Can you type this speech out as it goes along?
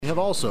have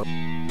also.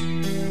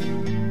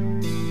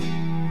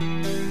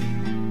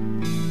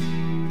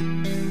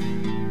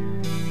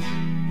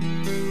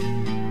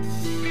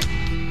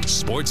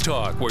 Sports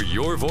talk where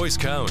your voice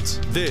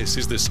counts. This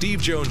is the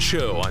Steve Jones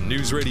Show on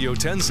News Radio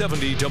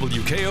 1070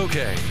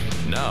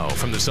 WKOK. Now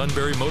from the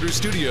Sunbury Motors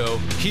Studio,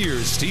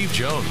 here's Steve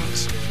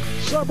Jones.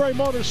 Sunbury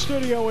Motors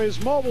Studio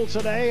is mobile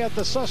today at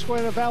the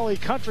Susquehanna Valley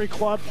Country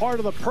Club, part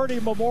of the Purdy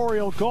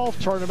Memorial Golf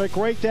Tournament.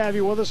 Great to have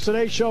you with us.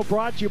 Today's show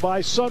brought to you by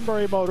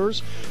Sunbury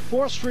Motors,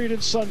 4th Street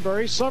in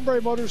Sunbury.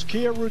 Sunbury Motors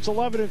Kia, routes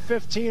 11 and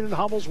 15 in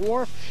Hummel's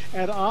Wharf,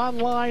 and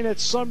online at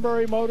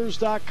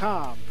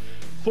sunburymotors.com.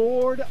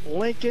 Ford,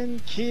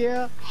 Lincoln,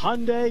 Kia,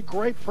 Hyundai,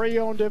 great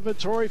pre-owned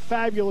inventory,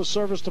 fabulous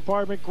service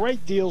department,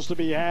 great deals to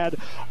be had.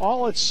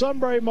 All at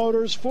Sunbury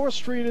Motors, 4th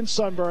Street in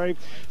Sunbury.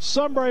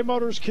 Sunbury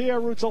Motors Kia,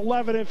 routes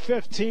 11 and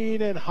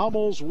 15 in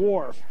Hummel's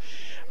Wharf.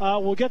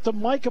 We'll get to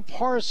Micha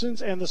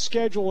Parsons and the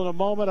schedule in a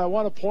moment. I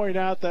want to point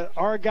out that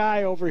our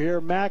guy over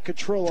here, Matt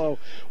Catrillo,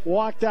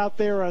 walked out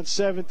there on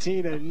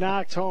 17 and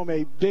knocked home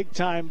a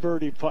big-time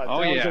birdie putt.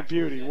 Oh, that yeah. was a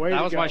beauty.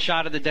 That was my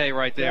shot of the day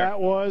right there. That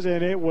was,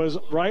 and it was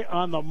right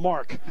on the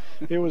mark.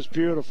 It was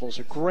beautiful. It's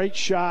a great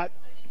shot.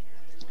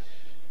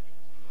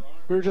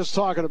 We were just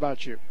talking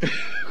about you.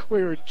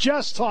 We were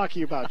just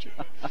talking about you.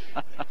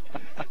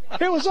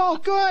 It was all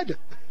good.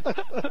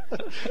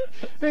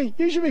 Hey,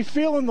 you should be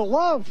feeling the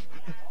love.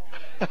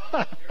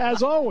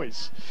 As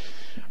always.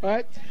 All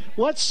right,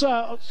 let's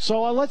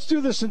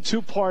do this in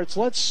two parts.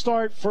 Let's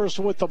start first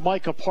with the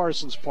Micha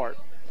Parsons part.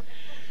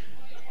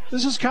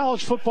 This is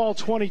college football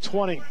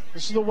 2020.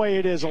 This is the way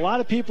it is. A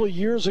lot of people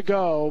years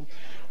ago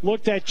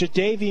looked at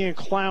Jadeveon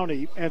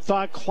Clowney and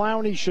thought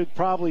Clowney should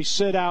probably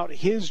sit out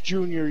his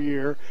junior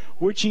year,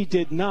 which he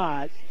did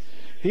not.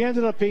 He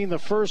ended up being the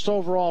first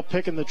overall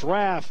pick in the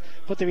draft.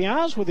 But to be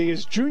honest with you,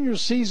 his junior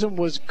season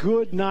was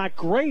good, not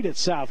great at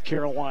South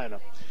Carolina.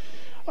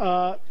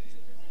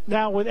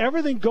 Now, with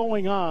everything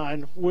going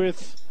on,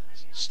 with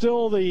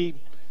still the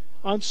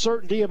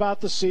uncertainty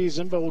about the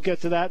season, but we'll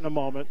get to that in a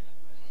moment,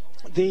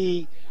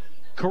 the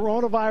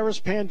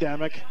coronavirus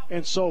pandemic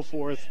and so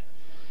forth,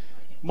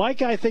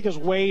 Mike, I think, has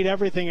weighed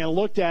everything and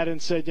looked at it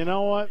and said, you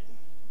know what,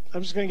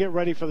 I'm just going to get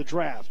ready for the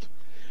draft.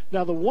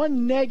 Now, the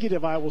one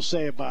negative I will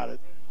say about it,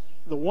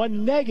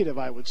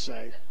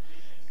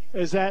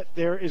 is that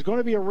there is going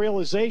to be a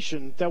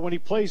realization that when he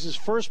plays his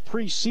first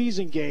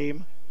preseason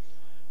game,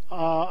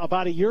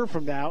 about a year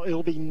from now,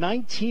 it'll be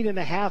 19 and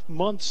a half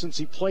months since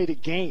he played a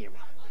game.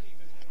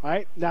 All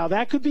right? Now,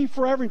 that could be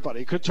for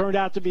everybody. It could turn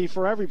out to be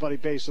for everybody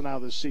based on how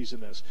this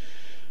season is.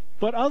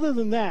 But other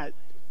than that,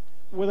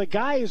 when a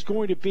guy is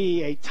going to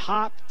be a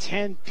top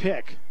 10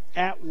 pick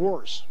at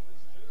worst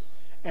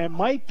and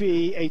might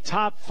be a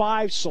top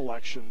 5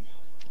 selection,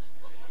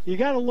 you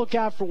got to look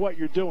out for what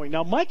you're doing.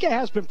 Now, Micah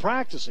has been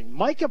practicing.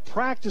 Micah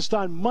practiced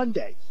on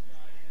Monday.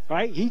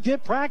 Right? He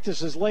did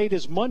practice as late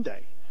as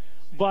Monday.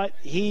 But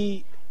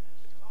he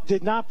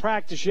did not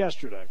practice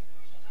yesterday.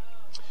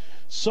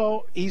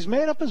 So he's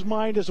made up his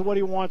mind as to what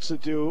he wants to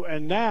do.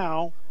 And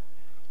now,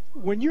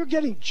 when you're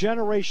getting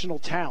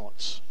generational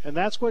talents, and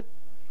that's what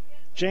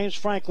James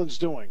Franklin's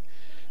doing,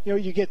 you know,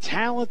 you get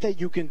talent that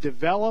you can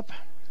develop.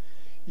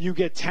 You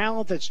get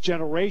talent that's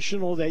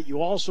generational that you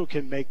also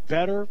can make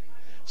better.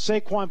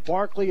 Saquon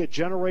Barkley, a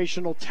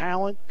generational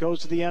talent,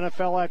 goes to the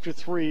NFL after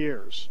 3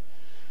 years.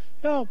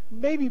 No,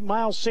 maybe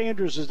Miles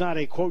Sanders is not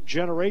a, quote,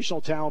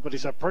 generational talent, but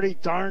he's a pretty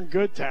darn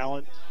good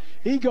talent.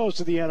 He goes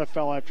to the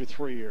NFL after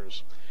 3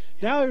 years.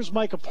 Now here's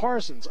Micha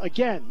Parsons.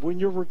 Again, when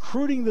you're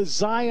recruiting the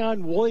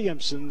Zion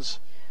Williamsons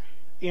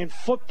in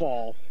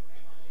football,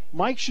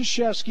 Mike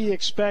Krzyzewski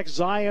expects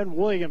Zion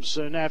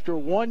Williamson after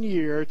 1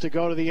 year to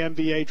go to the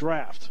NBA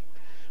draft.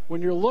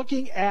 When you're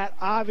looking at,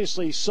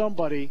 obviously,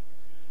 somebody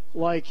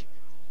like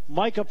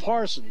Micha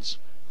Parsons,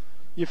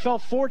 you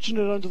felt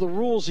fortunate under the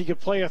rules he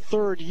could play a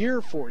third year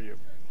for you.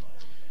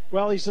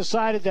 Well, he's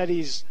decided that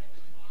he's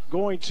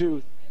going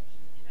to,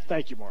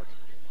 thank you, Mark,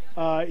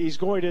 he's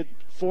going to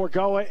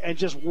forego it and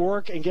just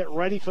work and get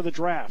ready for the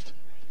draft.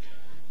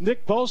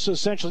 Nick Bosa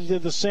essentially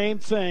did the same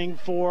thing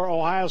for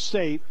Ohio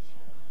State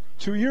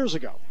 2 years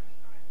ago.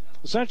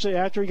 Essentially,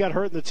 after he got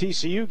hurt in the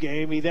TCU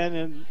game, he then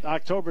in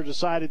October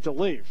decided to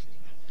leave.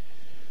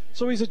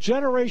 So he's a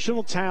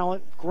generational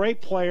talent, great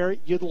player.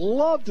 You'd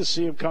love to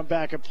see him come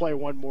back and play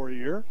one more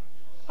year.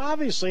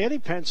 Obviously, any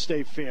Penn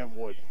State fan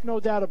would, no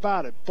doubt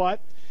about it.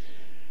 But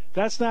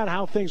that's not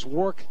how things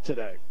work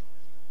today.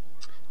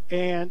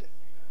 And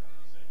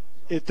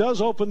it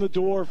does open the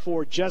door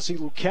for Jesse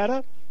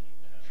Luketa.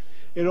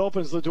 It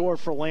opens the door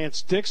for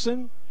Lance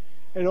Dixon.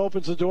 It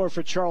opens the door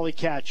for Charlie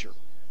Katcher.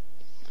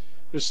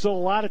 There's still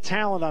a lot of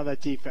talent on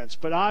that defense,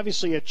 but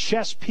obviously a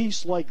chess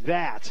piece like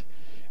that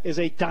is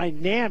a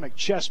dynamic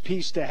chess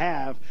piece to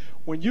have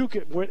when you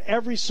can, when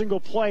every single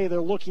play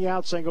they're looking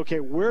out saying, okay,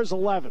 where's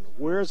 11?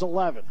 Where's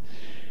 11?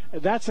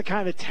 And that's the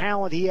kind of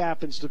talent he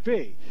happens to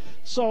be.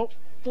 So,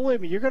 believe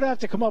me, you're going to have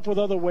to come up with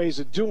other ways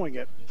of doing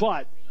it.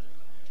 But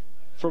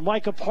for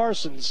Micha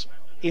Parsons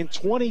in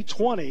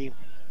 2020,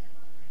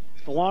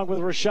 along with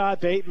Rashad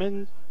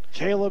Bateman,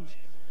 Caleb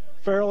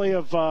fairly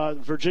of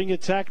Virginia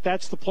Tech,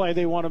 that's the play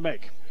they want to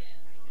make.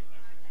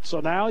 So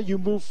now you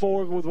move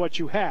forward with what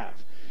you have,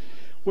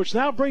 which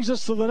now brings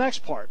us to the next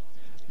part.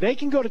 They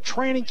can go to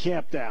training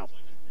camp now,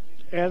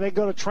 and they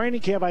go to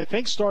training camp, I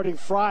think, starting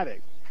Friday,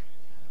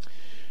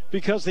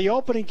 because the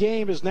opening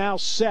game is now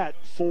set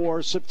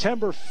for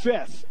September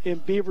 5th in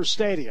Beaver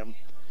Stadium.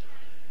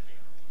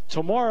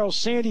 Tomorrow,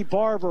 Sandy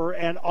Barber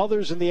and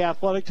others in the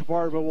athletic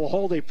department will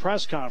hold a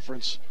press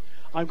conference.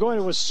 I'm going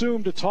to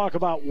assume to talk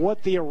about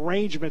what the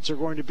arrangements are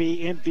going to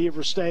be in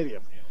Beaver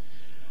Stadium.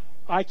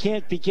 I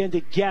can't begin to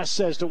guess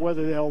as to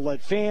whether they'll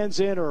let fans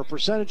in or a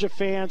percentage of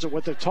fans or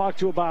what they'll talk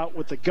to about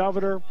with the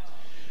governor.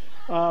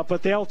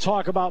 But they'll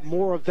talk about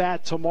more of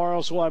that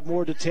tomorrow, so we'll have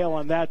more detail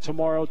on that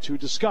tomorrow to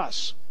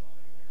discuss.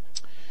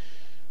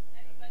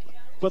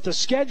 But the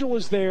schedule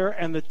is there,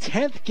 and the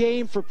 10th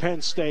game for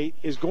Penn State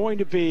is going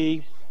to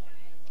be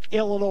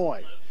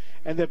Illinois.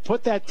 And they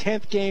put that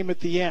 10th game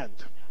at the end.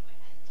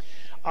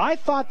 I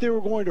thought they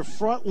were going to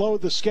front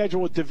load the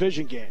schedule with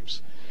division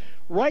games.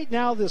 Right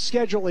now, the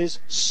schedule is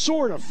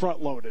sort of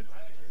front loaded.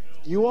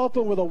 You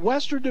open with a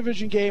Western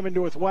Division game in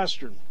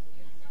Northwestern.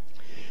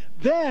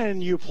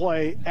 Then you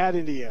play at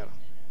Indiana.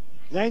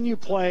 Then you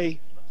play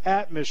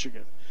at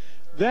Michigan.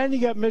 Then you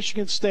got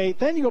Michigan State.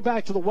 Then you go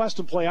back to the West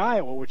and play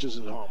Iowa, which is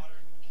at home.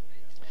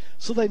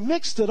 So they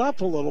mixed it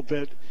up a little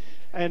bit,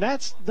 and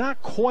that's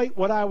not quite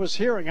what I was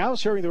hearing. I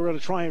was hearing they were going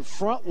to try and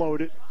front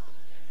load it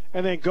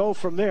and then go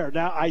from there.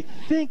 Now, I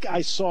think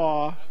I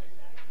saw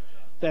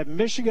that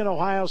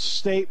Michigan-Ohio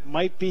State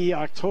might be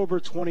October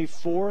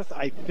 24th,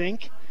 I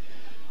think,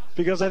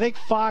 because I think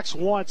Fox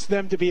wants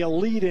them to be a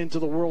lead-in to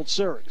the World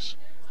Series,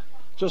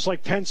 just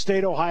like Penn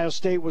State-Ohio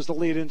State was the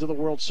lead-in to the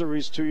World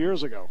Series 2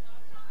 years ago.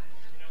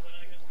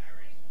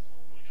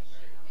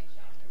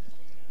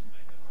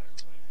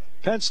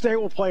 Penn State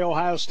will play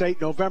Ohio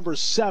State November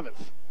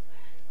 7th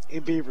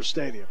in Beaver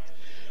Stadium.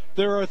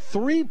 There are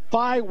 3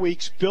 bye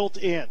weeks built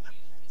in.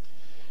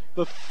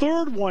 The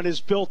third one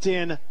is built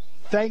in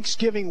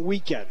Thanksgiving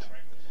weekend.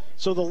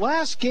 So the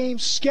last game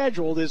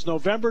scheduled is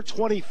November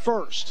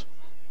 21st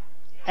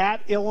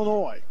at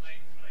Illinois.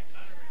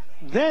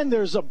 Then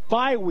there's a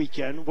bye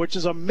weekend, which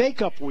is a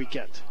makeup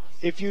weekend,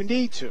 if you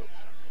need to.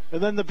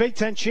 And then the Big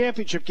Ten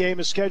Championship game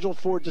is scheduled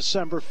for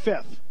December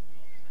 5th.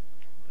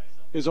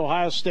 Is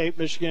Ohio State,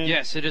 Michigan?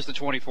 Yes, it is the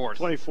 24th.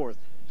 24th.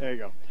 There you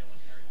go.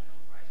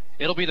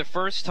 It'll be the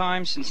first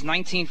time since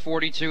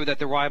 1942 that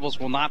the rivals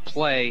will not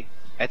play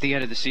at the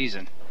end of the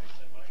season.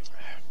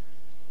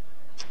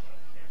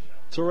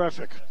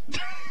 Terrific.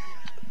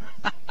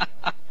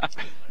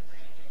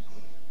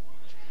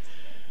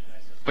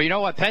 But you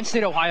know what? Penn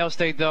State, Ohio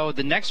State, though,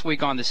 the next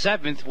week on the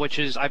 7th, which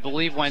is, I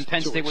believe, when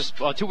Penn State was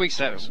 2 weeks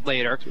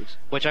later,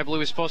 which I believe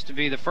was supposed to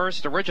be the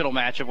first original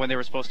matchup when they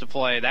were supposed to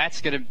play.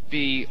 That's going to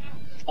be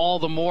all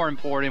the more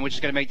important, which is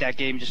going to make that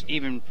game just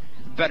even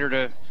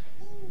better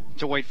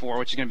to wait for,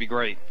 which is going to be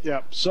great.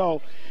 Yeah.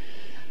 So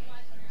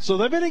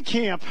they've been in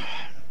camp.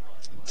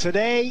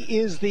 Today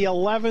is the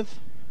 11th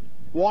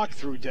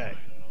walkthrough day.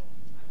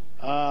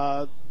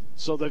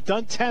 So they've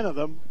done 10 of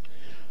them.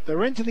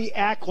 They're into the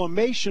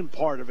acclimation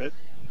part of it.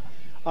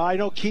 I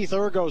know Keith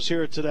Ergo's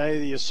here today,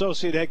 the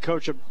associate head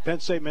coach of Penn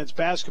State men's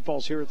basketball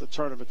is here at the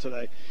tournament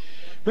today.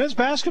 Men's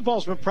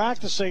basketball's been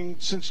practicing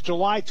since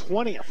July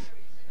 20th.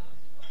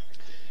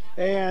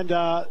 And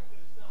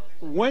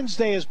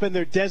Wednesday has been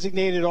their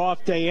designated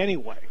off day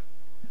anyway.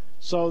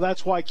 So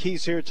that's why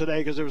Keith's here today,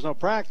 because there was no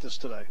practice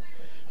today.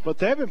 But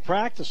they've been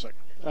practicing.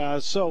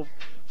 So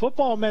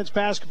football and men's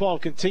basketball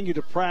continue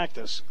to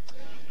practice.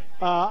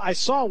 I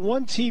saw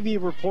one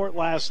TV report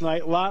last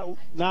night,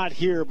 not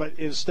here, but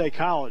in State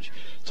College,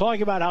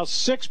 talking about how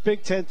 6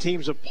 Big Ten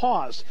teams have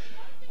paused.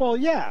 Well,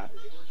 yeah,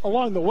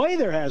 along the way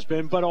there has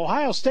been, but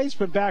Ohio State's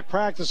been back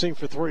practicing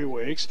for 3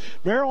 weeks.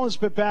 Maryland's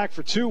been back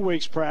for 2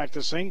 weeks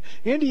practicing.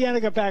 Indiana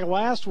got back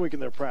last week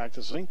and they're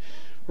practicing.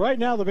 Right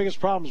now the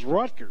biggest problem is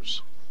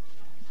Rutgers.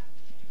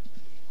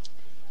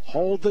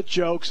 Hold the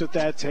jokes at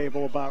that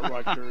table about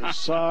Rutgers.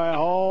 Sorry,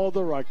 hold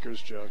the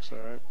Rutgers jokes, all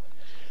right?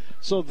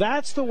 So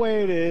that's the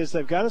way it is.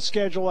 They've got a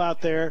schedule out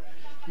there.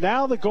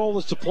 Now the goal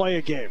is to play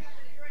a game.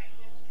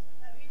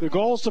 The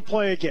goal is to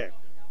play a game.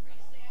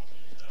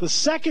 The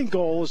second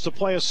goal is to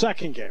play a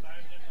second game.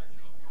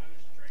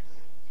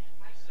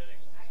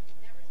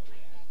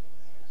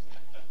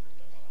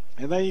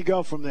 And then you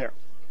go from there.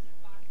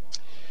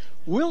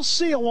 We'll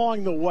see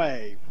along the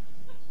way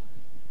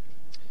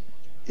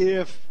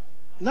if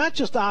not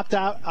just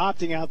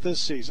opting out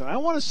this season. I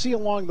want to see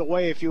along the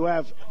way if you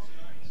have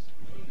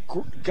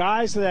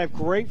guys that have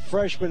great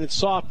freshman and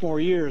sophomore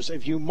years,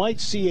 if you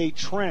might see a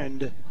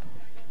trend,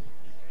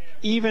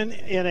 even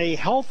in a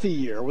healthy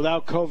year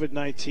without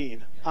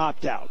COVID-19,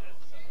 opt out.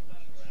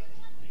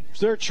 It's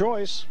their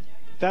choice.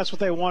 That's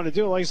what they want to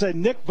do. Like I said,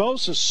 Nick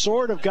Bosa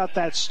sort of got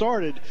that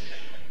started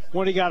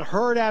when he got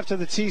hurt after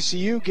the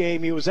TCU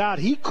game. He was out.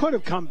 He could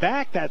have come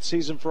back that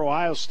season for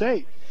Ohio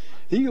State.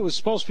 He was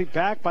supposed to be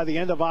back by the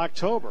end of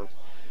October,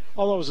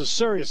 although it was a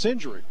serious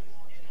injury.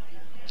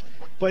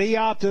 But he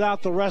opted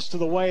out the rest of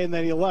the way, and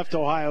then he left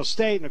Ohio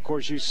State. And, of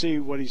course, you see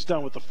what he's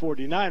done with the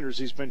 49ers.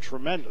 He's been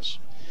tremendous.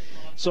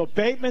 So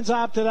Bateman's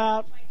opted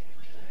out.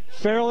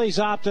 Fairley's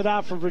opted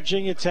out from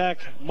Virginia Tech.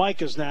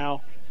 Micah's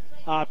now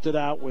opted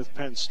out with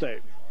Penn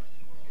State.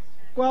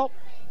 Well,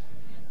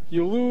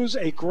 you lose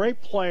a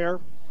great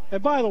player.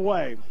 And, by the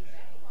way,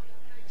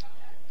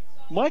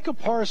 Micha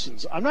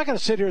Parsons, I'm not going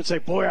to sit here and say,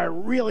 boy, I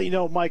really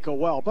know Micah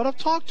well, but I've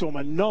talked to him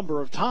a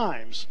number of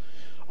times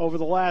over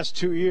the last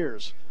 2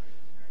 years.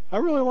 I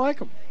really like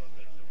him.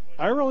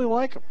 I really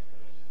like him.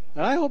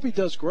 And I hope he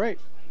does great.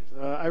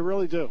 I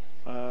really do.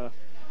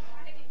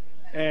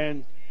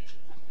 And,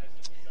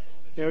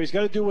 you know, he's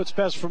got to do what's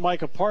best for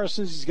Micha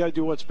Parsons. He's got to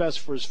do what's best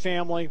for his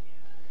family.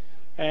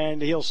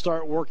 And he'll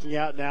start working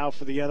out now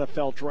for the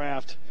NFL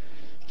draft.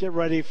 Get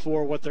ready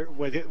for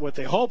what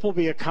they hope will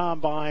be a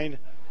combine.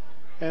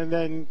 And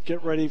then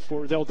get ready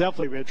for, there'll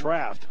definitely be a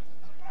draft.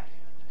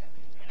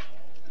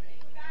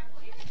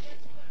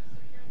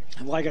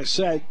 And like I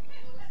said,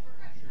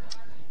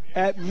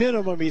 at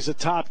minimum, he's a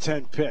top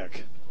 10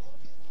 pick.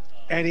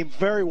 And he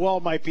very well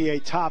might be a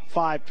top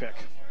 5 pick.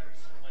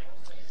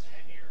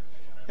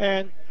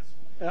 And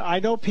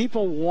I know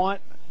people want,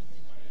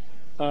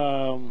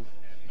 I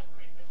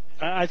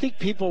think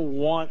people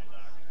want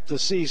to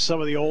see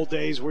some of the old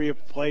days where you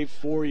played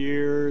 4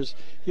 years,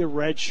 you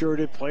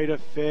redshirted, played a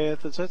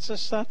fifth. It's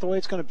just not the way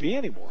it's going to be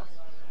anymore.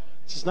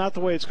 It's just not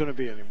the way it's going to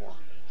be anymore.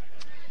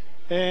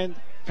 And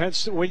Penn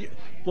State,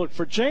 look,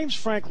 for James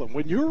Franklin,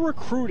 when you're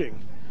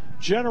recruiting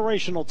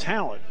generational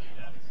talent,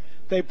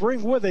 they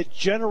bring with it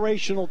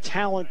generational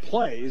talent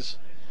plays,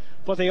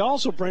 but they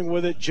also bring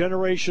with it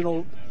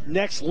generational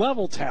next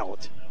level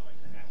talent.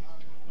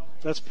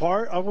 That's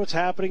part of what's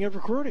happening in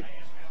recruiting.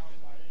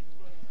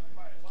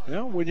 You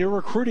know, when you're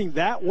recruiting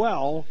that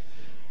well,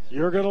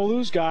 you're going to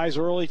lose guys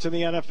early to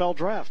the NFL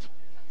draft.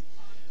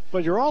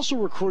 But you're also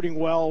recruiting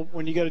well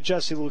when you get a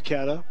Jesse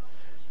Luketa,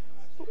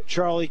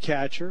 Charlie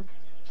Catcher,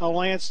 a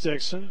Lance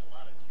Dixon,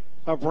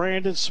 a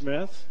Brandon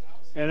Smith,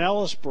 and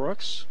Ellis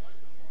Brooks.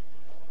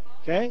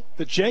 Okay?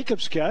 The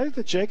Jacobs kid.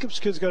 The Jacobs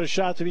kid's got a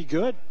shot to be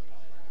good.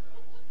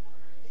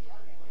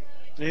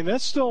 I mean,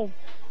 that's still,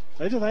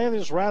 they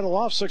just rattle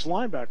off 6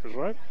 linebackers,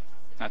 right?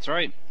 That's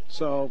right.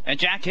 So, and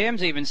Jack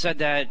Hams even said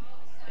that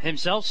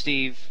himself,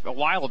 Steve, a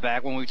while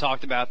back when we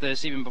talked about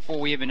this, even before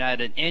we even had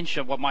an inch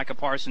of what Micha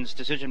Parsons'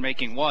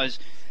 decision-making was,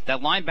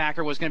 that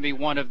linebacker was going to be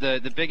one of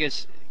the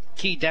biggest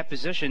key depth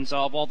positions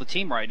of all the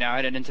team right now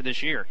heading into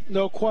this year.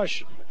 No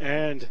question.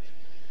 And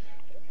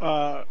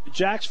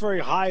Jack's very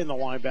high in the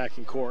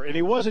linebacking core, and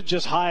he wasn't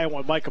just high on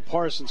what Micha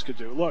Parsons could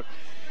do. Look,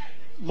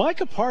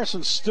 Micha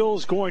Parsons still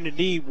is going to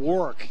need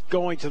work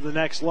going to the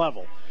next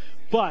level.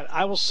 But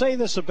I will say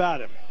this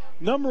about him.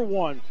 Number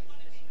one,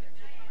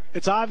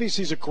 it's obvious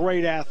he's a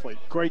great athlete,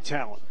 great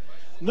talent.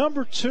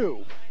 Number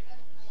two,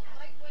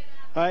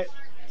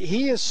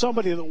 he is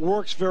somebody that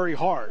works very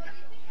hard.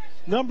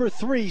 Number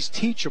three, he's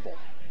teachable.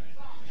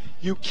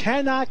 You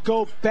cannot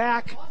go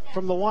back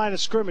from the line of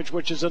scrimmage,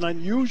 which is an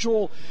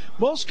unusual.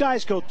 Most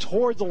guys go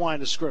toward the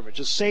line of scrimmage.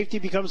 A safety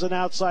becomes an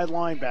outside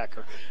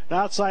linebacker. An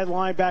outside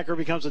linebacker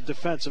becomes a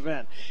defensive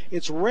end.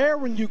 It's rare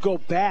when you go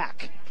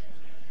back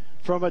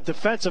from a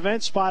defensive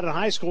end spot in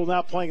high school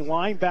now playing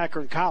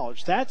linebacker in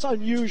college. That's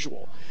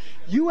unusual.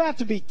 You have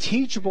to be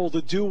teachable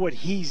to do what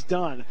he's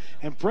done.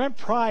 And Brent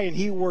Pry and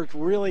he worked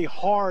really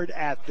hard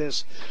at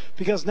this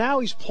because now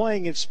he's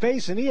playing in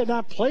space, and he had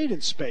not played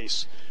in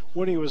space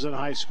when he was in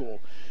high school.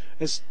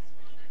 It's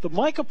the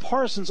Micha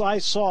Parsons I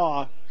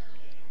saw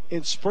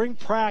in spring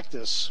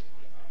practice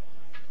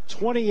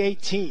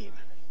 2018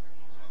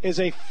 is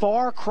a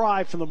far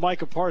cry from the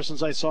Micha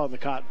Parsons I saw in the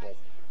Cotton Bowl,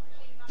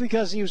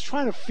 because he was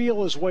trying to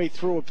feel his way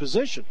through a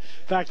position.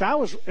 In fact,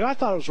 I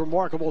thought it was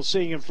remarkable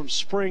seeing him from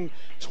spring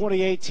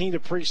 2018 to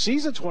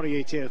preseason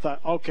 2018. I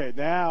thought, okay,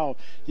 now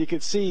you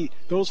can see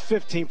those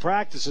 15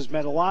 practices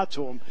meant a lot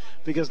to him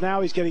because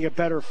now he's getting a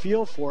better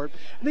feel for it.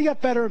 And he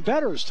got better and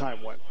better as time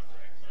went.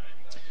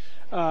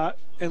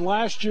 And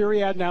last year he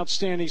had an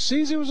outstanding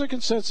season. He was a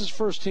consensus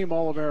first-team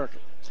All-American.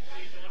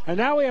 And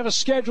now we have a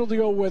schedule to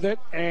go with it,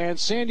 and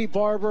Sandy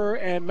Barber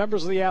and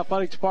members of the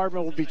athletic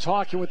department will be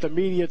talking with the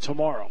media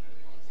tomorrow.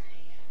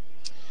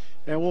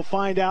 And we'll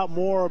find out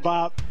more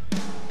about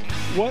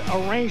what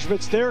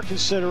arrangements they're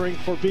considering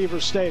for Beaver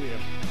Stadium.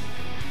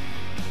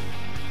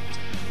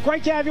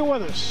 Great to have you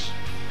with us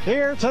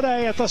here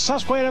today at the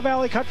Susquehanna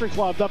Valley Country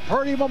Club, the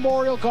Purdy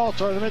Memorial Golf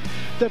Tournament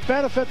that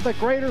benefit the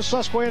Greater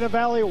Susquehanna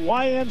Valley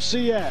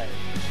YMCA.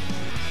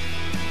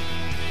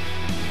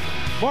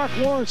 Mark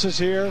Lawrence is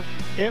here.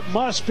 It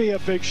must be a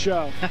big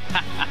show.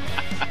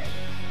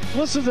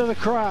 Listen to the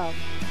crowd.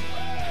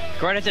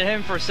 Credit to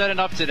him for setting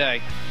up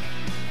today.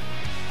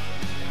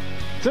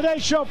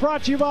 Today's show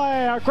brought to you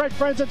by our great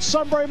friends at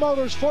Sunbury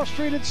Motors, 4th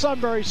Street in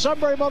Sunbury,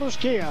 Sunbury Motors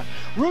Kia,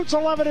 routes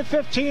 11 and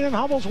 15 in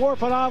Hummel's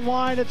Wharf, and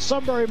online at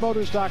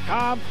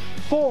sunburymotors.com.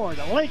 Ford,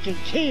 Lincoln,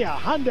 Kia,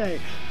 Hyundai,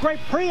 great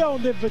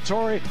pre-owned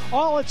inventory,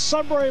 all at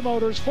Sunbury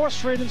Motors, 4th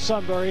Street in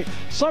Sunbury,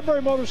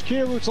 Sunbury Motors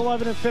Kia, routes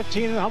 11 and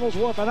 15 in Hummel's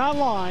Wharf, and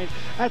online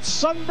at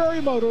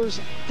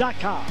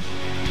sunburymotors.com.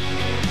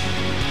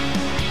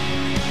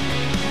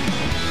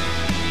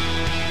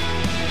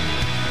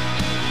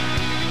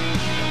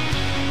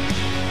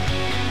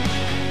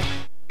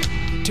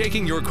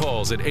 taking your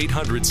calls at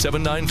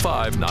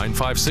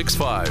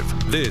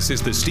 800-795-9565. This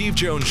is The Steve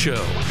Jones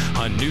Show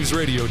on News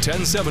Radio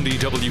 1070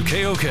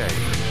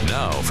 WKOK.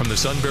 Now, from the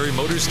Sunbury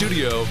Motors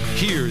Studio,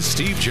 here's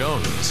Steve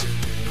Jones.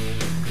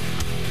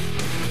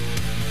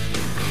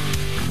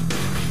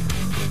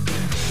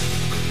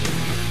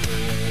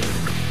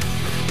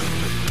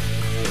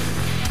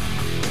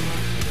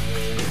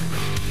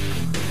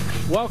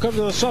 Welcome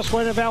to the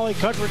Susquehanna Valley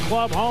Country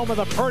Club, home of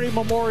the Purdy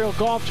Memorial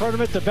Golf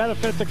Tournament to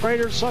benefit the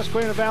greater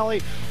Susquehanna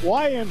Valley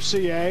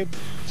YMCA.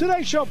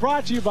 Today's show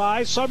brought to you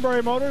by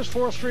Sunbury Motors,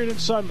 4th Street in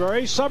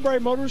Sunbury, Sunbury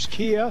Motors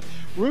Kia,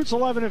 routes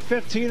 11 and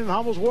 15 in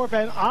Hummel's Wharf,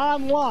 and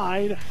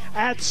online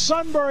at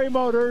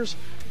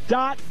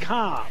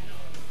sunburymotors.com.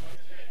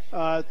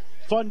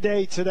 Fun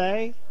day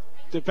today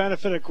to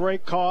benefit a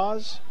great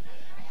cause.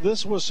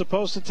 This was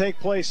supposed to take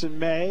place in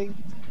May.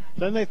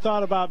 Then they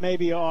thought about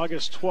maybe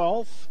August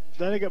 12th.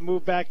 Then it got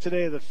moved back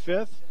today to the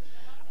 5th.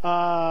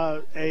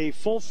 A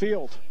full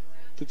field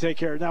to take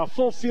care of. Now,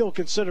 full field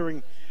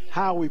considering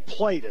how we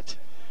played it.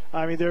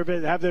 I mean,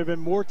 have there been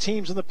more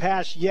teams in the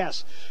past?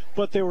 Yes.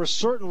 But there were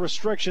certain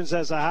restrictions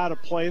as to how to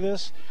play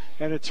this.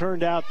 And it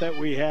turned out that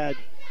we had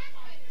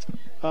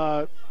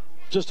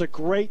just a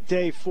great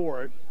day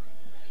for it.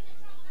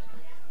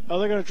 Are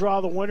they going to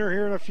draw the winner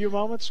here in a few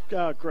moments?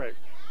 Great.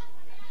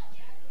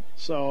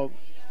 So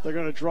they're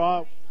going to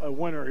draw a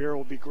winner here. It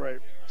will be great.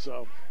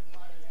 So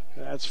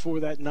that's for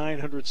that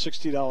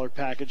 $960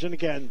 package. And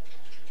again,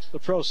 the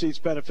proceeds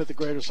benefit the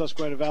greater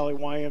Susquehanna Valley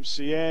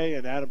YMCA,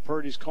 and Adam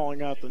Purdy's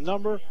calling out the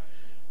number.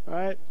 All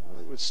right,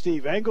 with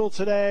Steve Engel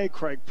today,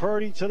 Craig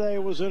Purdy today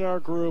was in our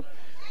group.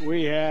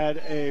 We had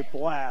a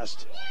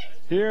blast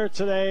here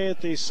today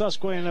at the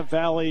Susquehanna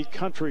Valley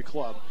Country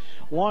Club.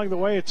 Along the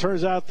way, it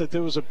turns out that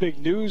there was a big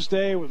news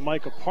day with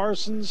Micha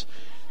Parsons.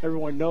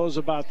 Everyone knows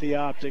about the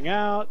opting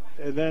out.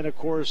 And then, of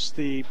course,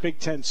 the Big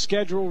Ten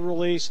schedule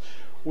release,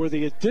 where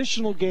the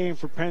additional game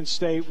for Penn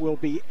State will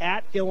be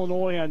at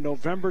Illinois on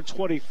November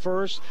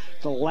 21st,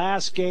 the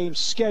last game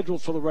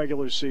scheduled for the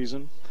regular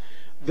season.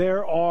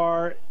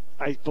 I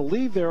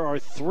believe there are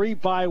 3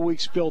 bye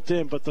weeks built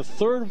in, but the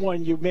third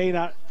one you may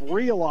not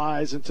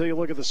realize until you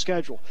look at the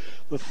schedule.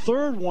 The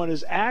third one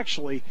is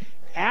actually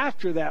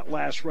after that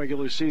last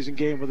regular season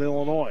game with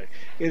Illinois.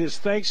 It is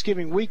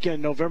Thanksgiving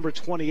weekend, November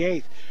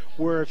 28th,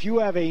 where if you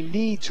have a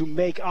need to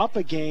make up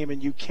a game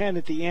and you can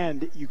at the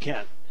end, you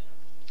can.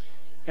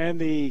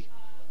 And the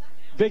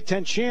Big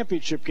Ten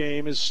championship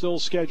game is still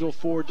scheduled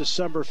for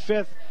December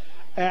 5th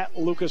at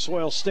Lucas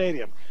Oil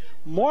Stadium.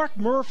 Mark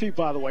Murphy,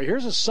 by the way,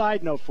 here's a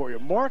side note for you.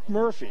 Mark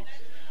Murphy,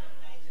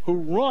 who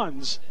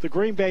runs the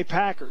Green Bay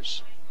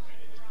Packers,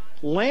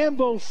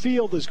 Lambeau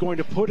Field is going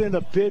to put in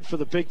a bid for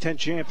the Big Ten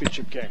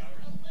championship game.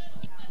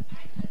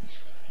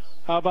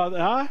 How about that?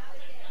 Huh?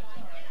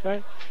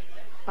 Okay.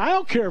 I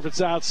don't care if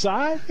it's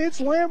outside. It's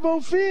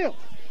Lambeau Field.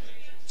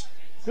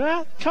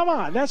 Yeah? Come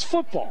on, that's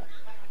football.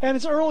 And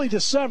it's early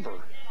December.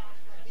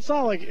 It's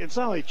not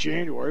like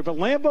January, but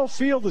Lambeau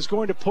Field is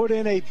going to put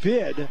in a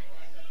bid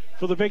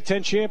for the Big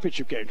Ten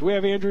championship game. Do we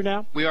have Andrew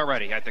now? We are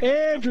ready, I think.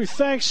 Andrew,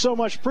 thanks so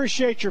much.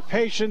 Appreciate your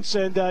patience,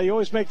 and you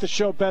always make the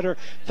show better.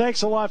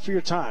 Thanks a lot for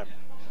your time.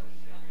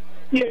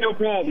 Yeah, no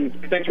problem.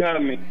 Thanks for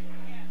having me.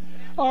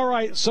 All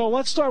right, so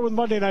let's start with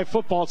Monday Night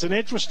Football. It's an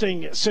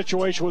interesting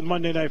situation with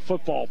Monday Night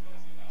Football,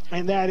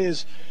 and that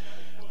is,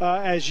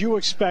 as you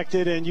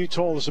expected, and you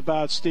told us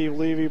about Steve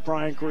Levy,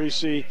 Brian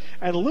Greasy,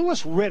 and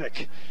Louis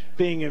Riddick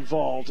being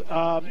involved.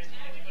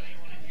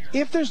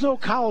 If there's no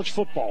college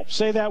football,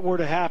 say that were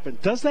to happen,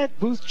 does that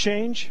booth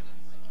change?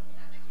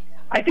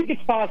 I think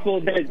it's possible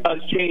that it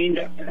does change.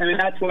 I mean,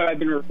 that's what I've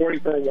been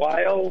reporting for a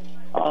while.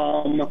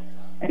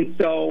 And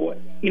so,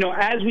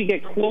 as we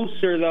get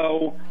closer,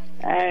 though,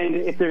 and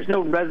if there's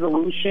no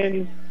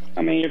resolution,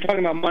 I mean, you're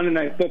talking about Monday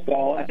Night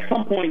Football. At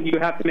some point, you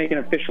have to make an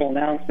official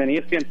announcement.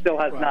 ESPN still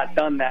has not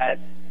done that.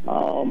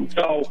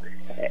 So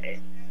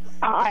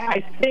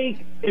I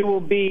think it will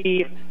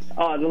be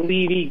the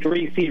Levy,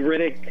 Greasy,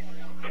 Riddick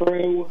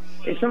crew.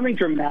 If something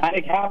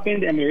dramatic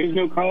happened and there is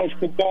no college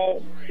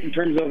football in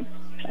terms of,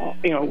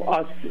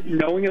 us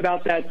knowing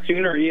about that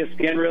sooner,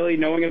 ESPN really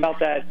knowing about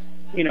that,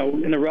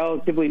 in the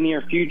relatively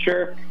near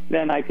future,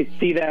 then I could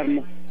see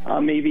them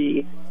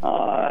maybe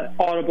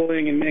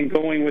audibling and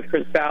going with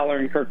Chris Fowler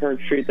and Kirk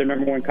Herbstreit, their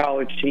number 1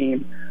 college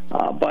team.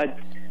 But,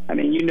 I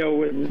mean,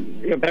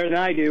 better than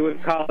I do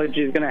if college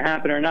is going to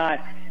happen or not.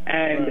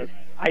 And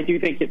I do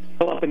think it's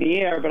still up in the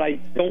air, but I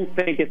don't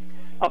think it's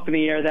up in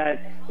the air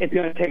that it's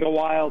going to take a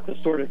while to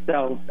sort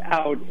itself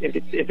out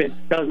if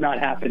it does not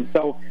happen.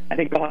 So I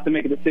think they'll have to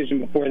make a decision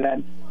before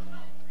then.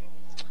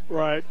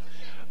 Right.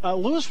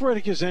 Louis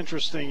Riddick is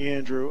interesting,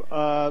 Andrew.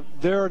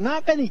 There are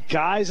not many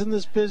guys in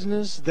this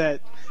business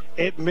that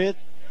admit,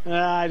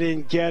 I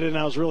didn't get it and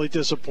I was really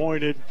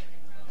disappointed.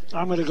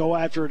 I'm going to go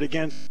after it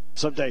again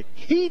someday.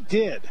 He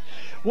did.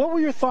 What were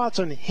your thoughts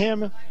on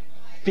him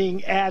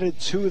being added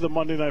to the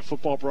Monday Night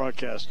Football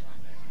broadcast?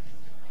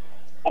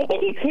 I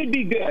think he could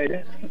be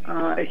good.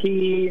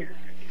 He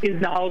is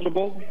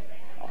knowledgeable.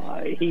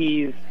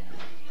 He's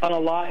done a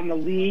lot in the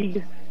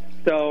league.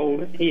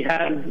 So he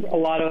has a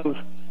lot of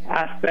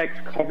aspects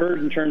covered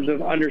in terms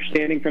of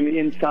understanding from the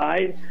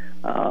inside.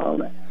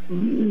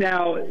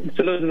 Now,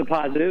 so those are the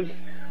positives.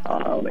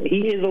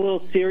 He is a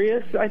little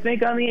serious, I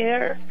think, on the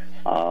air.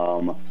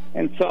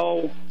 And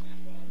so,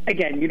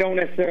 again, you don't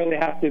necessarily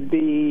have to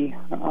be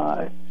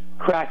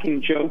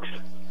cracking jokes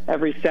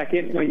every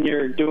second when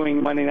you're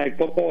doing Monday Night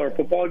Football or a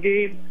football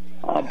game,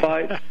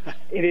 but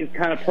it is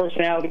kind of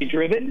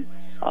personality-driven.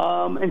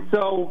 And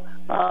so,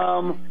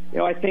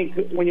 I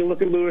think when you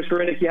look at Louis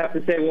Riddick, you have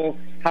to say, well,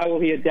 how will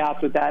he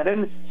adapt with that?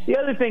 And the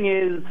other thing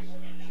is,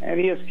 and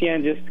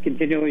ESPN just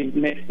continually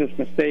makes this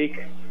mistake,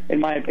 in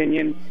my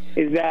opinion,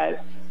 is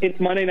that it's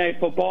Monday Night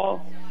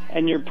Football,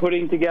 and you're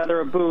putting together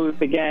a booth,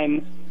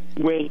 again,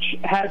 which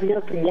has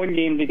worked in one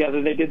game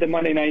together. They did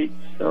the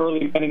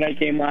early Monday night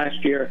game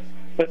last year,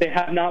 but they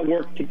have not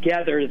worked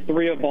together, the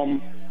three of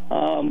them,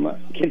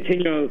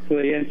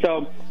 continuously. And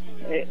so,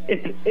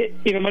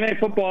 Monday Night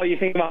Football, you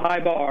think of a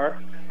high bar,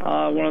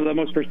 one of the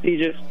most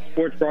prestigious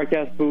sports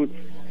broadcast booths,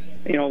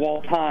 of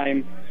all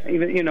time.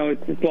 Even,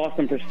 it's lost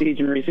some prestige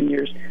in recent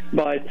years,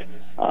 but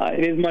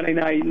it is Monday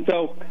night. And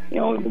so,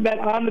 that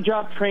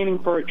on-the-job training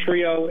for a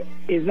trio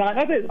is not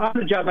that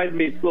on-the-job might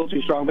be a little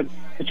too strong, but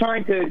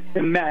trying to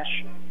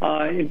mesh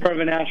in front of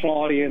a national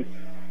audience,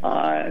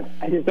 I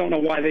just don't know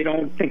why they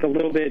don't think a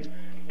little bit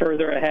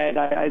further ahead.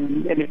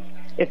 And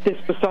if this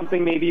was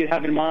something maybe you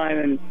have in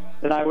mind,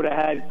 then I would have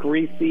had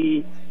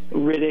Greasy,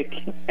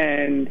 Riddick,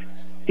 and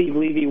Steve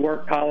Levy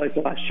work college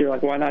last year.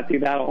 Like, why not do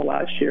that all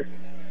last year?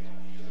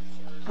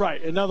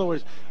 Right. In other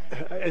words,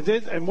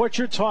 and what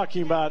you're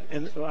talking about,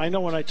 and I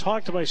know when I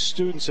talk to my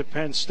students at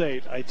Penn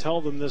State, I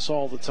tell them this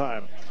all the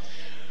time.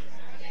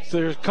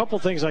 There's a couple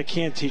things I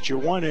can't teach you.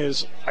 One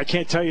is I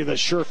can't tell you the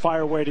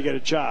surefire way to get a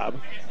job.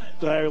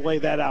 I lay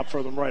that out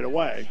for them right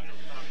away.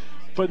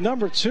 But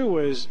number two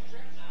is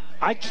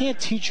I can't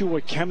teach you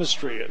what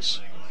chemistry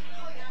is.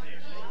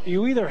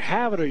 You either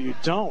have it or you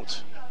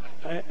don't.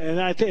 And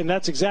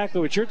that's exactly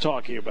what you're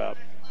talking about.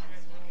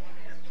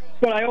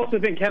 But I also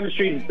think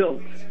chemistry is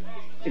built.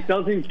 It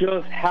doesn't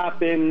just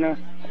happen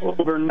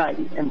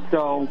overnight. And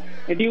so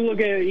if you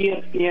look at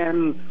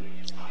ESPN,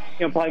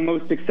 probably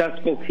most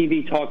successful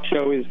TV talk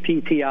show is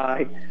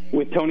PTI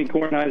with Tony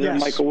Kornheiser and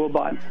Michael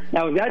Wilbon.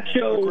 Now, that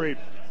show, agreed.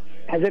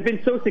 Has it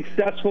been so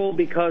successful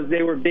because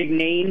they were big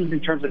names in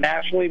terms of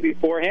nationally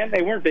beforehand?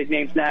 They weren't big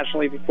names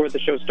nationally before the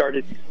show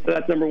started. So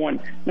that's number one.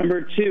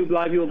 Number two, a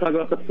lot of people talk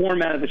about the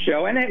format of the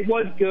show, and it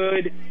was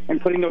good, and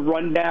putting a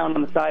rundown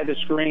on the side of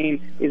the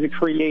screen is a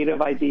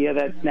creative idea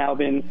that's now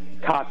been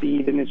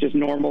copied, and it's just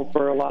normal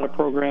for a lot of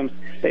programs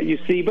that you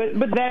see. But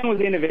that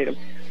was innovative.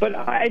 But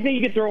I think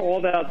you can throw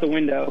all that out the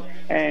window,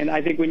 and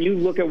I think when you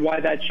look at why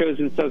that show's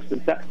been so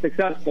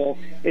successful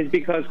is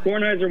because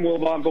Kornheiser and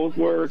Wilbon both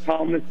were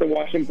columnists at the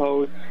Washington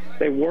Post.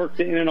 They worked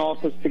in an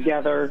office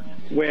together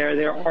where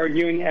they're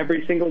arguing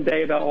every single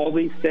day about all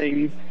these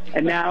things,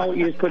 and now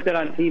you just put that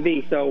on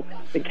TV. So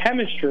the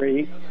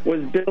chemistry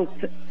was built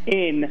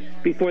in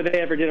before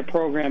they ever did a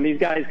program. These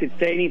guys could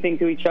say anything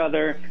to each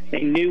other.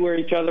 They knew where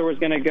each other was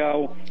going to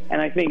go,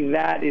 and I think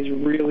that is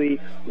really,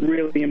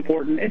 really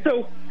important. And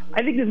so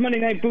I think this Monday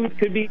Night Booth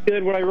could be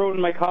good. What I wrote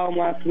in my column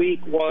last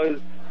week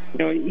was,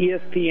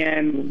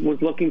 ESPN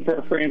was looking for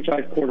a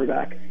franchise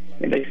quarterback.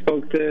 And they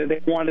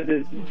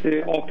wanted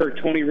to offer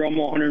Tony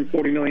Romo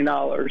 $140 million.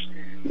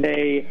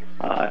 They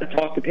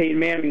talked to Peyton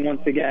Manning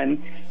once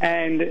again.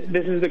 And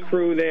this is the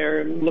crew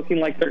they're looking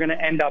like they're going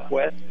to end up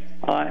with.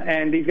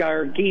 And these guys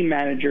are game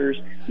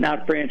managers,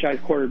 not franchise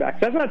quarterbacks.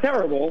 That's not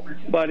terrible,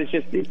 but it's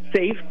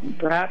safe,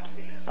 perhaps.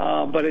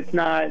 But it's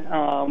not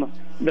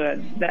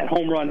that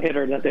home run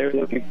hitter that they're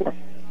looking for.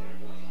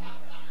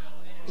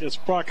 It's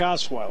Brock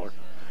Osweiler.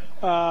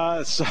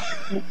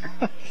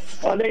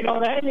 Well, they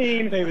don't. I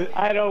mean,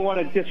 I don't want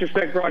to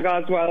disrespect Brock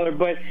Osweiler,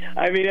 but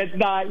I mean, it's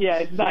not. Yeah,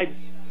 it's not.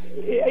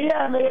 Yeah,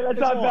 I mean, it's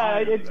not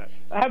bad.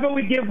 How about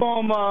we give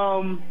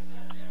them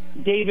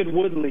David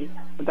Woodley?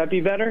 Would that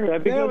be better?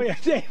 That'd be good. Yeah,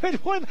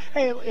 David Woodley.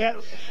 Hey,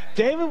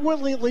 David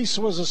Woodley at least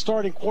was a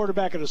starting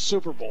quarterback in a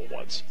Super Bowl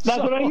once.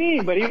 That's what I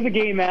mean. But he was a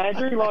game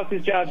manager. He lost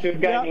his job to a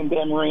guy named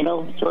Dan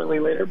Marino shortly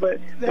later. But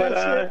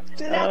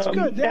that's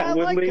good. Yeah, I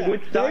like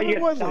that.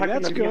 David Woodley.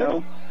 That's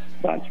good.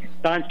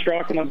 Don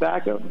Strock in the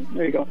backup.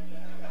 There you go.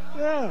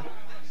 Yeah.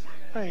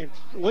 Hey,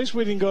 at least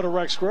we didn't go to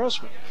Rex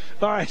Grossman.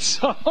 All right,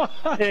 so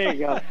there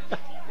you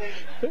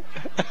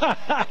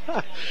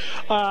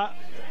go.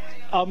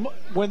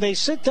 When they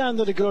sit down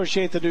to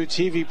negotiate the new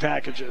TV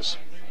packages,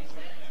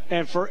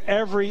 and for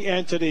every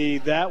entity,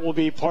 that will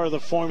be part of the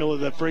formula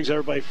that brings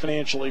everybody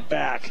financially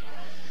back.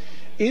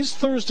 Is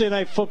Thursday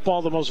Night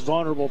Football the most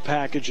vulnerable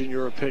package in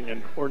your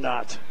opinion, or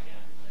not?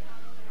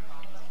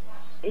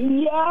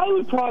 Yeah, I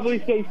would probably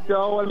say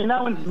so. I mean,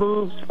 that one's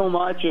moved so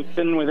much. It's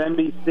been with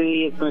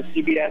NBC, it's been with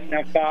CBS,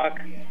 now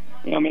Fox.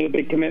 Made a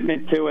big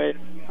commitment to it,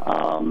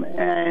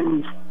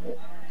 and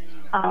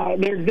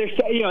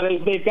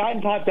they've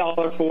gotten top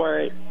dollar for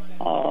it.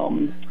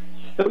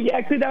 So,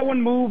 yeah, could that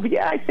one move?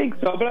 Yeah, I think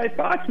so. But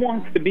Fox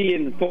wants to be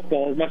in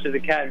football as much as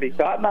it can be.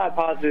 So I'm not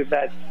positive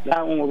that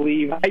one will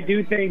leave. I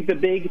do think the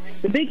big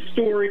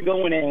story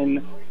going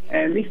in,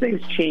 and these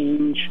things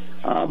change,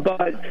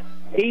 but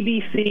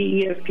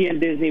ABC, ESPN,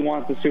 Disney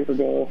wants the Super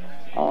Bowl.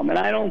 And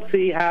I don't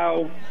see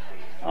how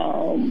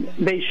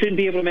they should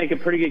be able to make a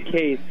pretty good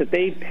case that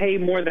they pay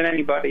more than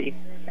anybody.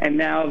 And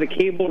now the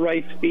cable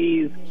rights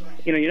fees,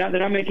 they're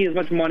not making as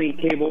much money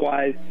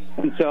cable-wise.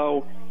 And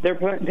so they're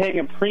paying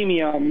a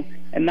premium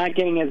and not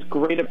getting as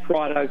great a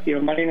product.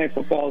 Monday Night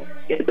Football,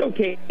 it's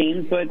okay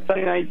games, but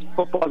Sunday Night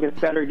Football gets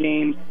better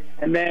games.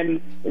 And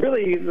then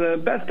really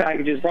the best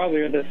packages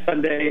probably are the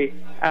Sunday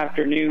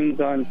afternoons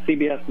on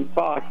CBS and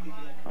Fox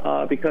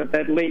because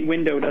that late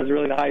window does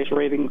really the highest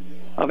ratings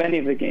of any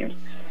of the games.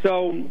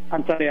 So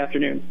on Sunday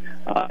afternoons.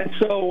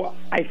 So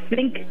I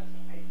think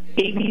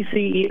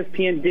ABC,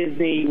 ESPN,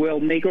 Disney will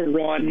make a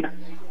run.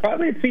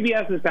 Probably at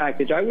CBS's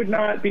package. I would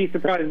not be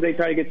surprised if they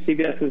try to get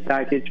CBS's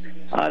package.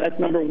 That's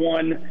number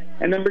one.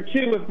 And number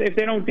two, if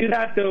they don't do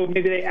that, though,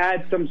 maybe they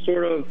add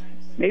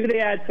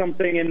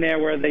something in there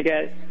where they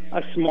get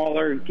a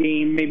smaller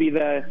game. Maybe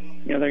they're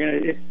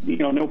going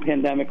to, no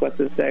pandemic, let's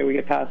just say we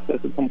get past this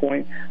at some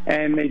point,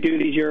 and they do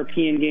these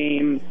European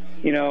games,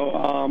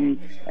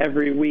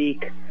 every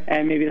week,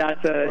 and maybe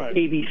that's a right.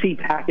 ABC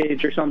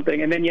package or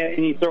something, and then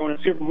you throw in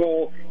a Super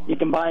Bowl, you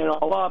combine it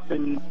all up,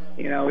 and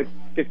it's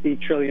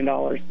 $50 trillion.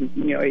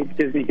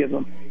 Disney gives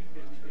them.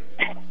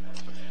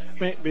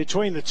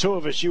 Between the two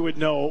of us, you would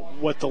know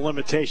what the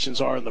limitations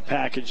are in the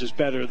package is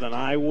better than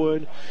I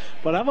would.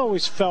 But I've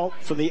always felt,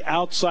 from the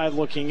outside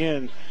looking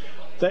in,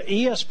 that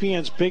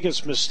ESPN's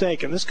biggest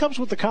mistake, and this comes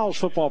with the college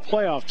football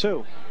playoff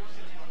too,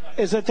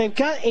 is that they've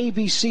got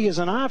ABC as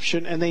an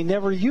option and they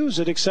never use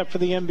it except for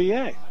the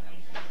NBA.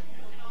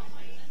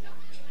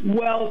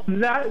 Well,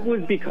 that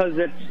was because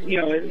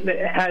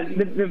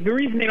the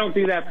reason they don't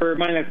do that for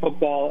Monday Night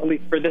Football, at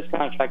least for this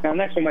contract. Now, the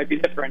next one might be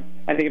different.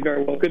 I think it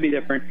very well could be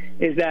different.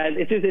 Is that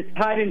it's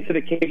tied into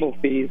the cable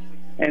fees,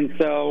 and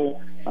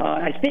so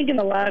I think in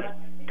the last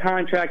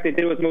contract they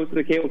did with most of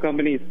the cable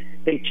companies,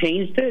 they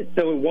changed it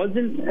so it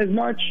wasn't as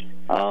much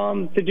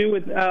to do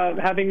with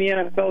having the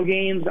NFL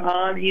games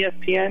on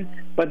ESPN,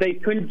 but they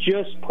couldn't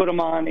just put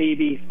them on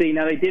ABC.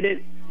 Now they did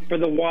it for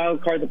the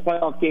wild card, the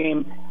playoff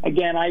game.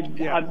 Again,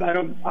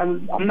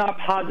 I'm not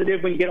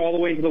positive when you get all the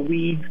way to the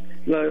weeds,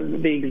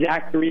 the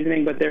exact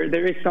reasoning, but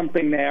there is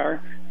something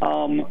there.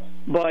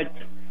 But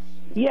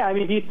yeah, I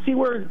mean, do you see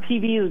where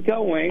TV is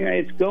going?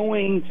 It's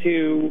going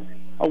to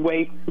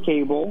away from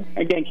cable.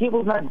 Again,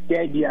 cable's not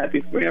dead yet.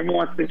 Everyone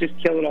wants to just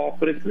kill it off,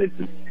 but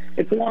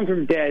it's long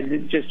from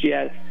dead just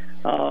yet.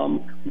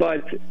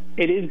 But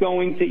it is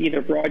going to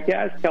either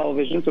broadcast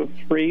television, so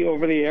free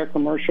over-the-air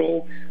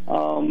commercial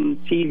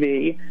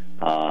TV,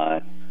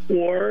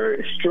 or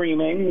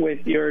streaming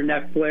with your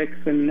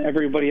Netflix, and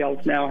everybody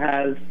else now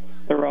has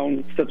their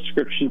own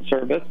subscription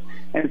service.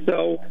 And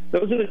so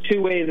those are the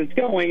two ways it's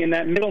going, and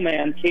that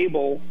middleman,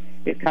 cable,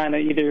 is kind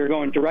of either you're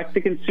going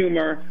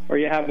direct-to-consumer or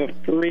you have a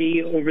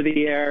free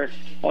over-the-air,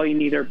 all you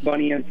need are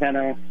bunny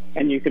antenna,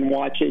 and you can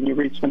watch it and you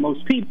reach the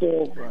most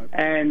people, right.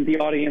 And the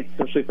audience,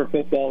 especially for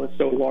football, is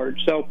so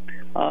large. So,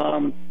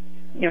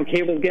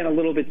 cable's getting a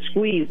little bit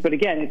squeezed, but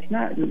again, it's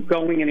not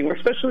going anywhere,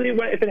 especially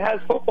if it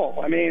has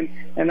football. I mean,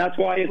 and that's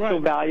why it's so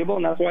valuable,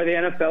 and that's why the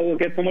NFL will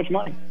get so much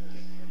money.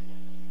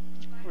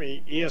 I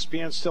mean,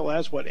 ESPN still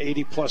has,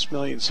 80+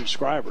 million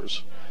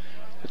subscribers.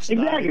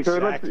 Exactly.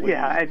 So I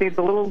think it's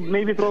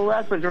maybe it's a little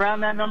less, but it's around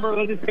that number.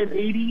 Let's just say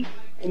 80,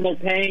 and they're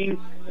paying,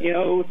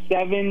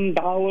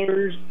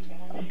 $7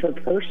 per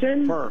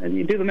person, and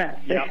you do the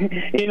math,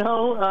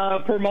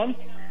 per month.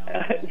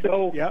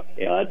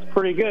 That's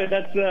pretty good.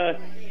 That's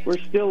we're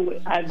still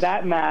at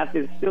that math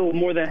is still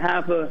more than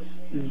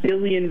 $500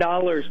 million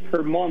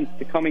per month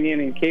coming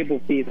in cable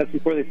fees. That's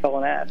before they sell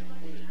an ad.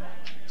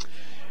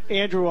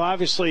 Andrew,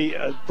 obviously,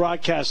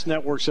 broadcast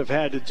networks have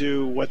had to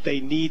do what they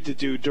need to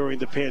do during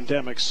the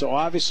pandemic. So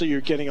obviously, you're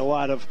getting a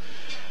lot of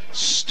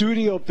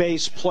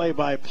studio-based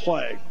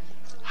play-by-play.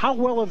 How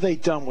well have they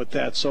done with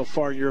that so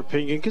far, in your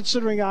opinion,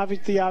 considering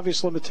the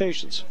obvious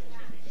limitations?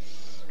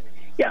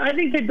 Yeah, I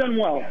think they've done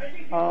well.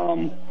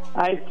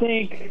 I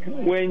think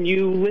when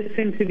you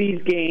listen to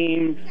these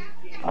games,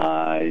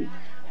 I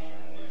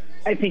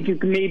think you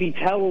can maybe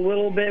tell a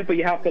little bit, but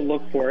you have to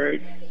look for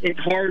it. It's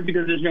hard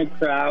because there's no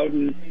crowd,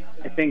 and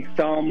I think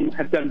some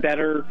have done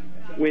better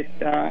with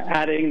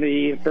adding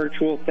the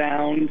virtual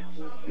sound.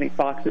 I think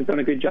Fox has done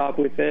a good job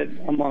with it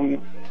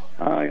among,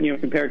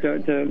 compared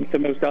to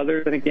most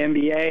others. I think the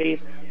NBA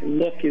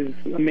look is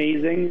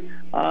amazing.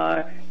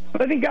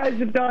 But I think guys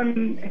and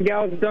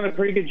gals have done a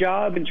pretty good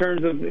job in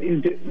terms of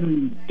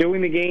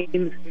doing the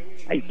games.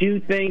 I do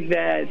think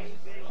that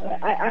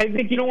I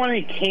think you don't want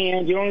any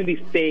canned, you don't want to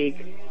be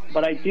fake,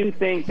 but I do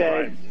think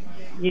that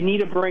you need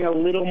to bring a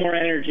little more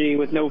energy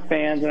with no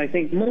fans, and I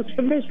think for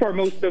the most part,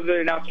 most of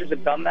the announcers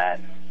have done that.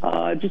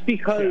 Just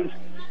because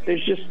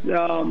there's just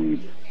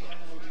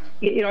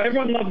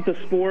everyone loves the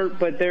sport,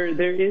 but there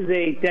is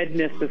a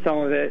deadness to some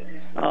of it,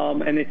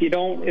 and if you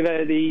don't,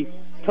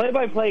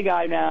 play-by-play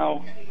guy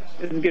now,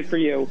 this is good for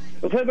you.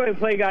 The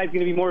play-by-play guy is going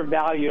to be more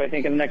valued, I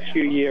think, in the next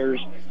few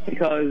years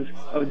because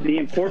of the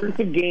importance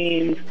of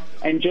games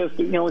and just,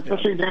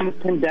 especially during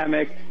this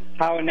pandemic,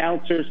 how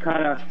announcers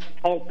kind of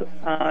help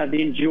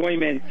the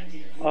enjoyment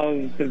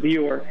of the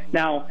viewer.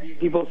 Now,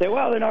 people say,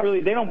 well, it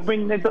doesn't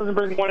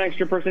bring one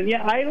extra person.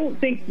 Yeah, I don't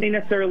think they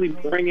necessarily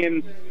bring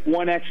in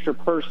one extra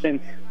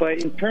person, but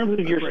in terms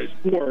of your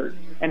sport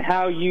and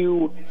how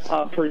you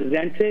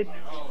present it,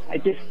 I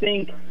just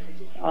think,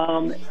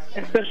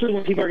 especially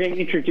when people are getting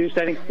introduced,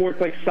 I think sports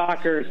like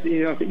soccer,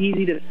 it's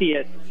easy to see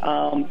it,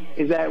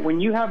 is that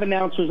when you have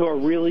announcers who are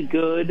really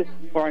good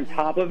or on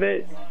top of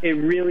it, it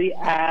really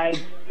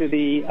adds to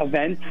the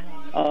event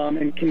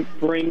and can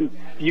bring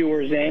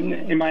viewers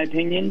in my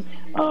opinion.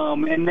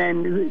 And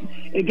then,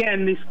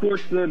 again, these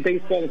sports, the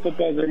baseball, the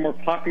football, they're more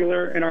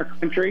popular in our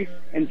country,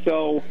 and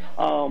so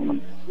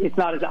it's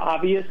not as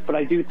obvious, but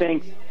I do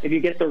think if you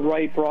get the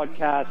right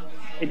broadcast,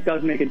 it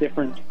does make a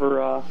difference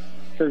for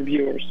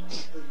viewers.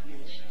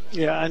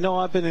 Yeah, I know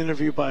I've been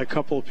interviewed by a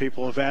couple of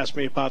people who have asked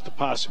me about the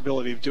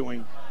possibility of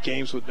doing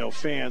games with no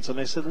fans. And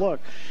I said, look,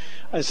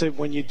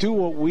 when you do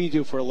what we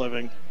do for a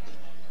living,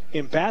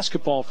 in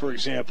basketball, for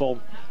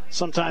example,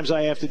 sometimes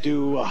I have to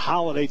do a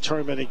holiday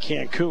tournament in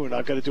Cancun.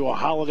 I've got to do a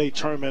holiday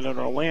tournament in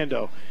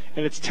Orlando,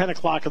 and it's 10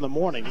 o'clock in the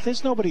morning.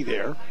 There's nobody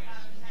there.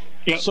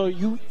 Yep. So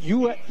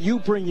you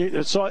bring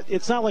your – so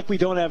it's not like we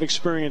don't have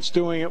experience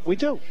doing it. We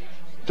do,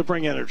 to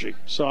bring energy.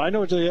 So I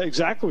know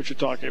exactly what you're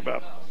talking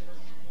about.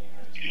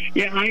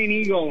 Yeah, Iron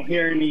Eagle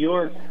here in New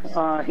York,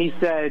 he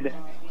said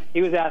 –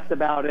 he was asked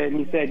about it,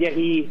 and he said, yeah,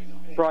 he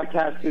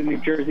broadcast the New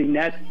Jersey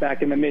Nets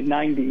back in the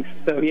mid-'90s,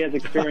 so he has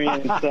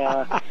experience.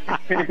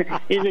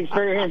 He's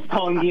experienced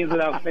calling games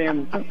without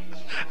fans.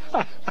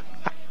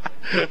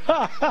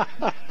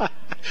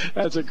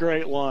 That's a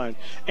great line.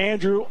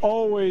 Andrew,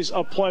 always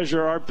a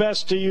pleasure. Our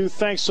best to you.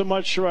 Thanks so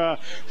much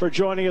for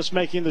joining us,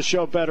 making the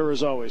show better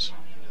as always.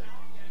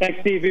 Thanks,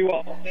 Steve. Be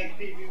well.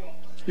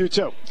 You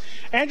too.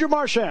 Andrew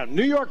Marchand,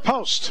 New York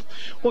Post.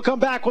 We'll come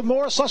back with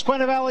more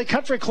Susquehanna Valley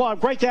Country Club.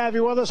 Great to have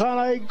you with us on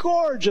a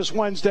gorgeous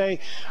Wednesday,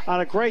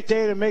 on a great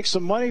day to make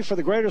some money for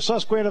the Greater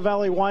Susquehanna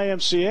Valley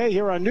YMCA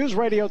here on News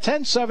Radio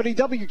 1070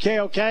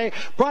 WKOK,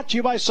 brought to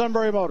you by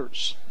Sunbury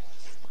Motors.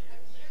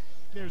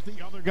 There's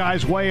the other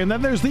guy's way, and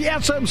then there's the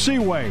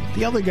SMC way.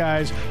 The other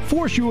guys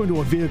force you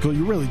into a vehicle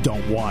you really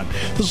don't want.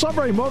 The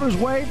Sunbury Motors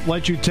way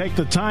lets you take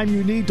the time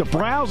you need to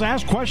browse,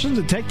 ask questions,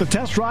 and take the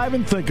test drive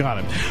and think on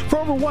it. For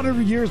over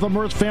 100 years, the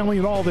Mertz family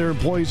and all their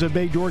employees have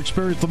made your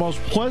experience the most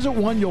pleasant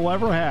one you'll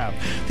ever have.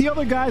 The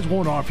other guys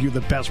won't offer you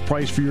the best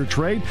price for your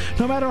trade,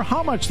 no matter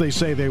how much they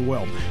say they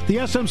will. The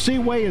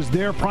SMC way is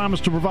their promise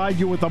to provide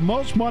you with the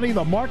most money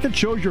the market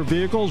shows your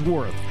vehicle is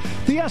worth.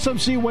 The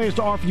SMC way is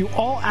to offer you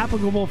all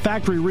applicable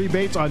factory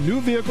rebates on new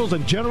vehicles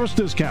and generous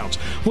discounts.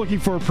 Looking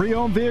for a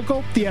pre-owned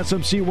vehicle? The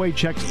SMC way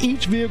checks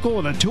each vehicle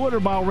in a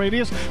 200-mile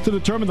radius to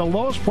determine the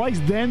lowest price,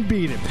 then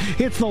beat it.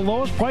 It's the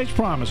lowest price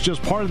promise,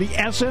 just part of the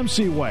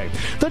SMC way.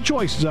 The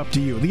choice is up to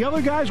you, the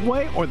other guy's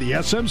way or the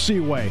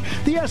SMC way.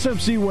 The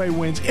SMC way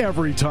wins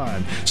every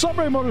time.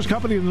 Sunbury Motors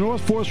Company in the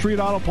North 4th Street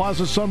Auto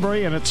Plaza,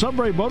 Sunbury, and at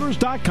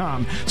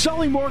sunburymotors.com.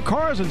 Selling more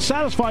cars and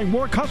satisfying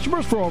more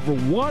customers for over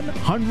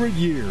 100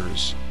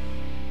 years.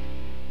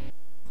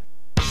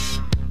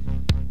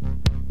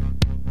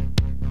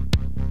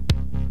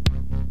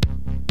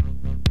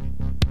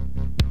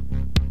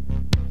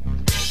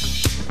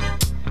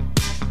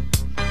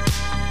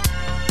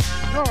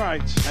 All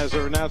right, as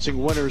they're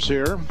announcing winners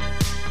here,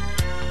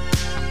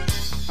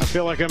 I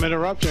feel like I'm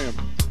interrupting him.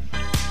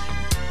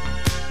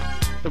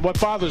 And what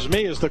bothers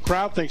me is the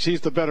crowd thinks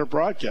he's the better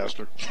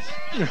broadcaster.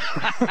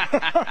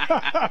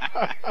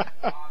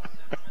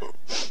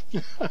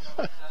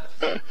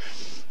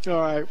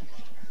 All right.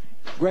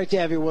 Great to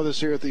have you with us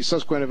here at the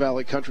Susquehanna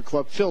Valley Country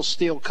Club. Phil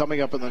Steele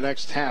coming up in the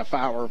next half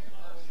hour.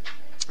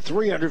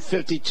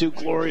 352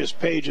 glorious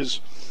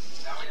pages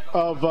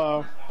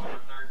of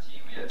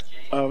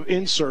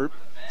insert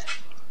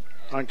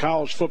on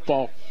college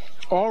football,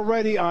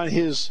 already on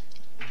his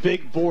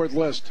big board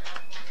list.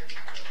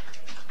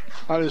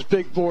 On his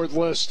big board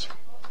list,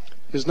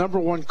 his number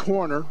one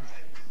corner,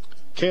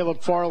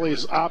 Caleb Farley,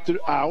 has opted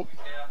out.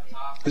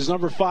 His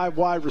number 5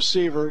 wide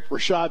receiver,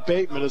 Rashad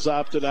Bateman, has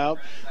opted out.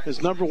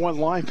 His number 1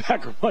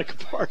 linebacker, Micha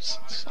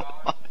Parsons.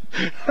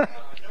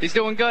 He's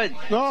doing good.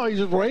 No,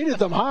 he's rated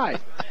them high.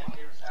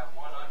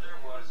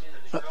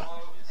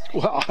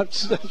 Well, I'm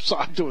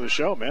doing a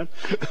show, man.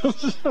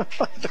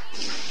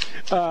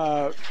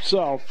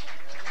 So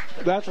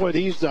that's what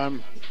he's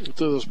done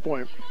to this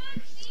point.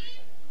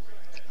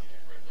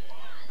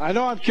 I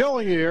know I'm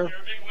killing you here.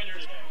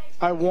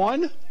 I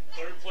won?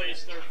 Third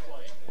place.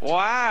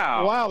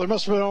 Wow. Wow, there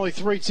must have been only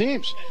 3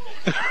 teams.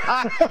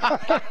 How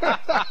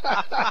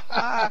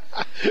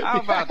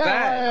about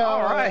that?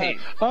 All right.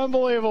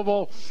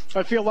 Unbelievable.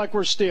 I feel like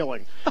we're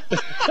stealing.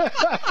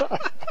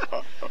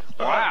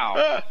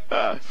 Wow.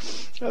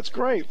 That's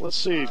great. Let's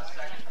see.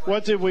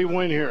 What did we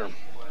win here?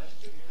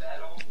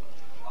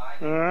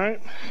 All right.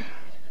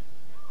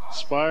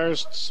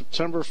 Expires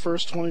September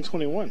 1st,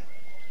 2021.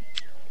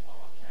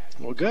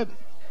 Well, good.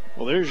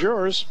 Well, there's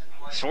yours.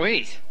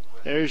 Sweet.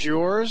 There's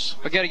yours.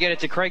 We got to get it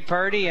to Craig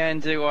Purdy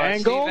and to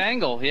Angle? Steve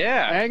Angle.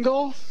 Yeah.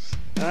 Angle.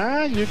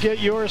 You get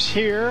yours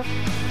here.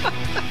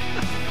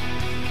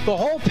 The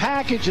whole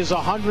package is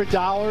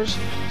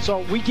 $100, so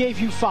we gave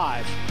you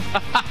 $5.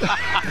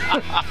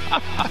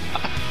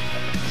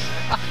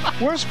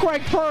 Where's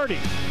Craig Purdy?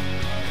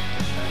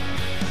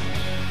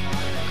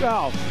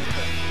 Oh,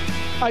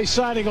 he's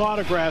signing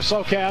autographs.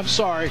 Okay, I'm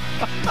sorry.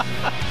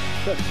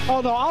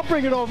 Oh no, I'll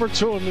bring it over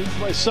to him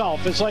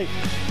myself. It's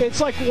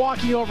like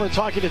walking over and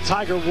talking to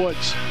Tiger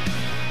Woods.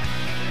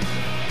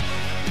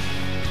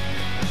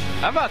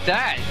 How about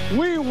that?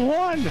 We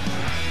won.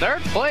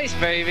 3rd place,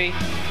 baby.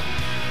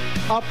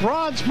 A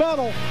bronze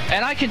medal.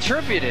 And I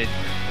contributed.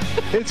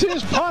 It's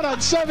his putt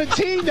on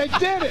 17 that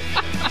did it.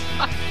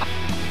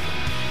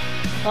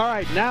 All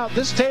right, now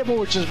this table,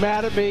 which is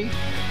mad at me,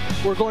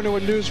 we're going to a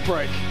news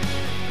break.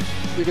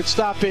 You can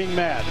stop being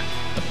mad.